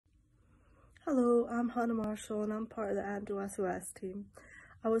Hello, I'm Hannah Marshall and I'm part of the endometriosis team.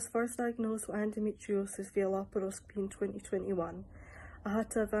 I was first diagnosed with endometriosis via laparoscopy in 2021. I had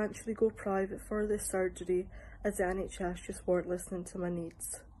to eventually go private for this surgery as the NHS just weren't listening to my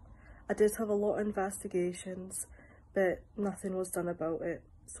needs. I did have a lot of investigations, but nothing was done about it,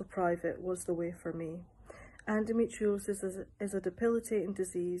 so private was the way for me. Endometriosis is a debilitating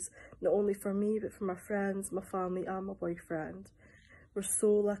disease, not only for me but for my friends, my family and my boyfriend. We're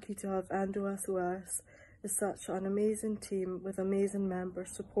so lucky to have EndoSOS. It's such an amazing team with amazing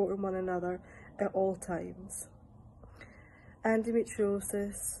members supporting one another at all times.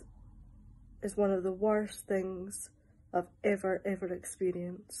 Endometriosis is one of the worst things I've ever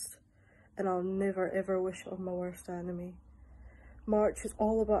experienced, and I'll never ever wish it on my worst enemy. March is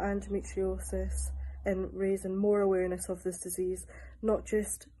all about endometriosis and raising more awareness of this disease, not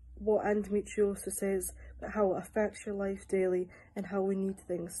just what endometriosis is, but how it affects your life daily and how we need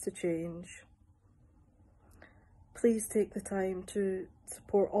things to change. Please take the time to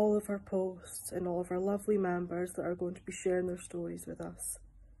support all of our posts and all of our lovely members that are going to be sharing their stories with us.